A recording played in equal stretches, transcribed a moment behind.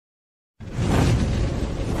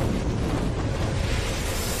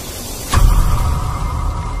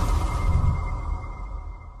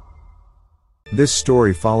This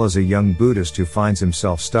story follows a young Buddhist who finds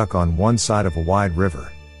himself stuck on one side of a wide river.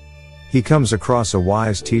 He comes across a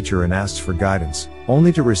wise teacher and asks for guidance,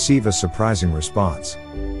 only to receive a surprising response.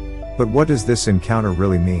 But what does this encounter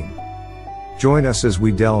really mean? Join us as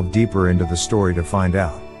we delve deeper into the story to find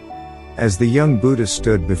out. As the young Buddhist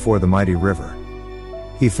stood before the mighty river,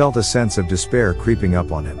 he felt a sense of despair creeping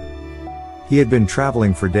up on him. He had been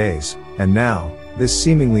traveling for days, and now, this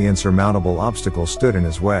seemingly insurmountable obstacle stood in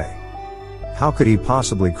his way. How could he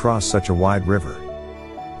possibly cross such a wide river?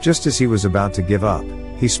 Just as he was about to give up,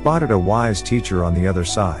 he spotted a wise teacher on the other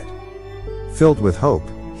side. Filled with hope,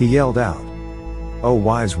 he yelled out, "Oh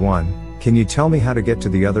wise one, can you tell me how to get to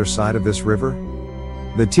the other side of this river?"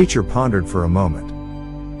 The teacher pondered for a moment,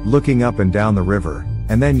 looking up and down the river,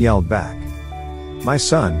 and then yelled back, "My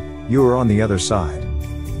son, you are on the other side."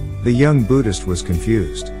 The young Buddhist was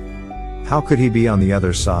confused. How could he be on the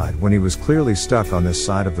other side when he was clearly stuck on this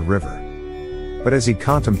side of the river? But as he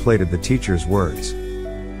contemplated the teacher's words,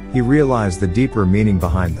 he realized the deeper meaning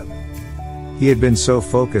behind them. He had been so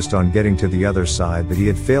focused on getting to the other side that he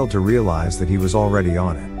had failed to realize that he was already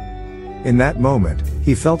on it. In that moment,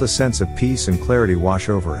 he felt a sense of peace and clarity wash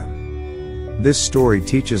over him. This story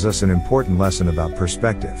teaches us an important lesson about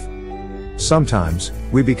perspective. Sometimes,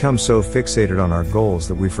 we become so fixated on our goals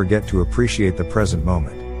that we forget to appreciate the present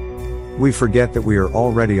moment. We forget that we are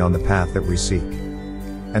already on the path that we seek,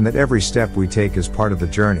 and that every step we take is part of the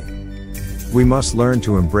journey. We must learn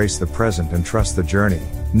to embrace the present and trust the journey,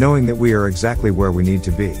 knowing that we are exactly where we need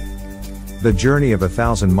to be. The journey of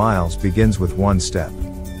 1,000 miles begins with one step.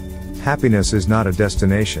 Happiness is not a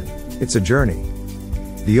destination, it's a journey.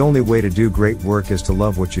 The only way to do great work is to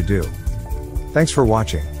love what you do. Thanks for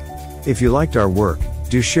watching. If you liked our work,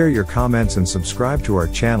 do share your comments and subscribe to our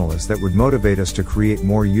channel, as that would motivate us to create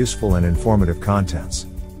more useful and informative contents.